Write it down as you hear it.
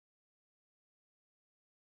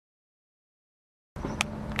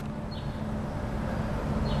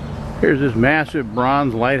Here's this massive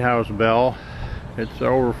bronze lighthouse bell. It's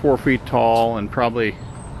over 4 feet tall and probably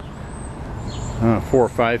 4 or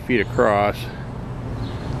 5 feet across.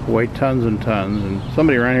 Weigh tons and tons. And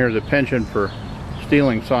somebody around here has a penchant for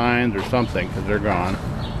stealing signs or something because they're gone.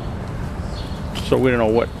 So we don't know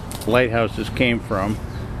what lighthouse this came from.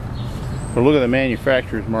 But look at the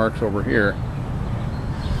manufacturer's marks over here.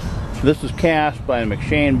 This is cast by the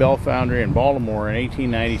McShane Bell Foundry in Baltimore in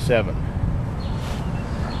 1897.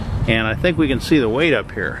 And I think we can see the weight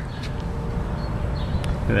up here.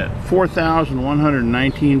 Look at that,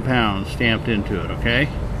 4,119 pounds stamped into it, okay?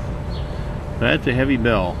 That's a heavy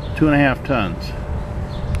bell, 2.5 tons.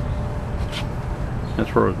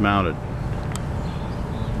 That's where it was mounted.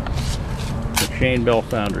 McShane Bell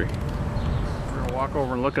Foundry. We're going to walk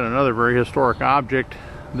over and look at another very historic object.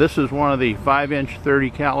 This is one of the 5-inch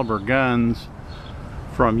 30 caliber guns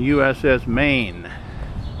from USS MAINE.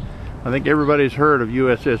 I think everybody's heard of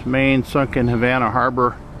USS MAINE, sunk in Havana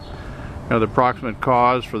Harbor. You know, the proximate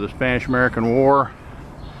cause for the Spanish-American War.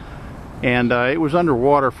 And it was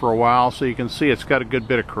underwater for a while, so you can see it's got a good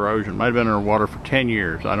bit of corrosion. Might have been underwater for 10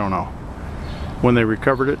 years, I don't know, when they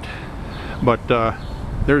recovered it. But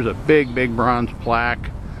there's a big bronze plaque.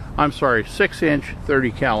 I'm sorry, 6-inch 30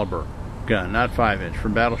 caliber gun, not 5-inch,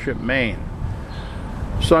 from Battleship Maine.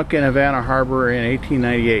 Sunk in Havana Harbor in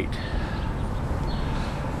 1898.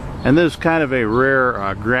 And this is kind of a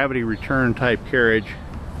rare gravity return type carriage.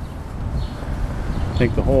 I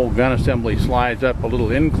think the whole gun assembly slides up a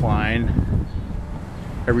little incline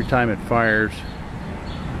every time it fires.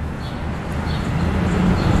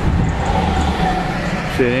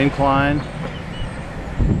 See an incline?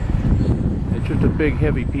 It's just a big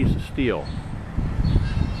heavy piece of steel.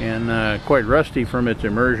 And quite rusty from its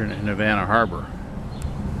immersion in Havana Harbor.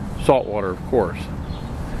 Saltwater, of course.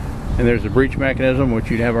 And there's a breech mechanism, which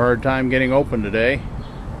you'd have a hard time getting open today.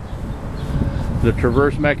 The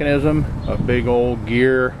traverse mechanism, a big old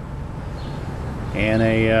gear, and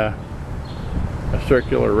a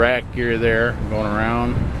circular rack gear there going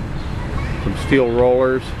around. Some steel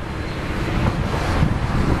rollers.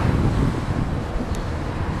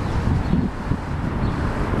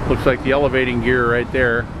 Looks like the elevating gear right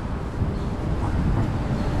there.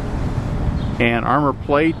 And armor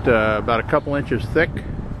plate about a couple inches thick,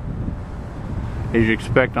 as you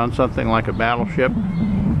expect on something like a battleship.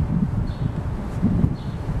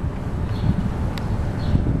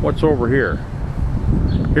 What's over here?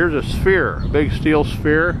 Here's a sphere, a big steel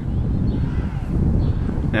sphere.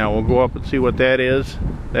 Now we'll go up and see what that is.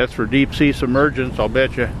 That's for deep sea submergence, I'll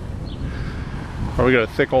bet you. Probably got a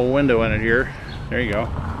thick old window in it here. There you go.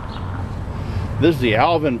 This is the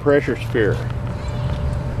Alvin pressure sphere.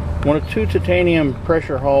 One of 2 titanium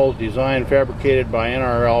pressure hulls designed, fabricated by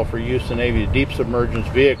NRL for use in the Navy's deep submergence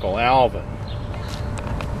vehicle, Alvin.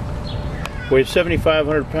 Weighs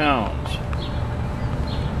 7,500 pounds.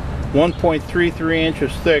 1.33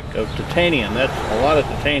 inches thick of titanium. That's a lot of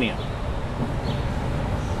titanium.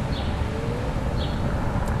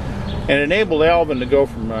 And it enabled Alvin to go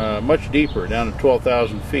from much deeper, down to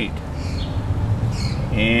 12,000 feet.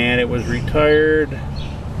 And it was retired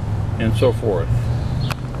and so forth.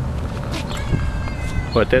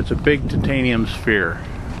 But that's a big titanium sphere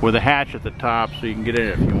with a hatch at the top so you can get in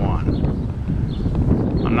it if you want.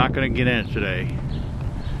 I'm not going to get in it today.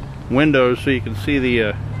 Windows so you can see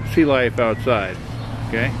the sea life outside.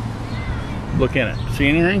 Okay? Look in it. See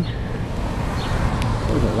anything?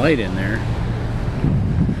 There's a light in there.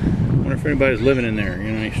 I wonder if anybody's living in there,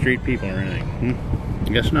 you know, any street people or anything.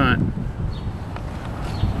 Guess not.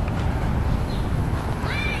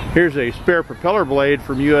 Here's a spare propeller blade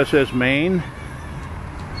from USS MAINE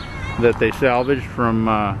that they salvaged from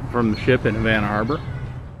the ship in Havana Harbor.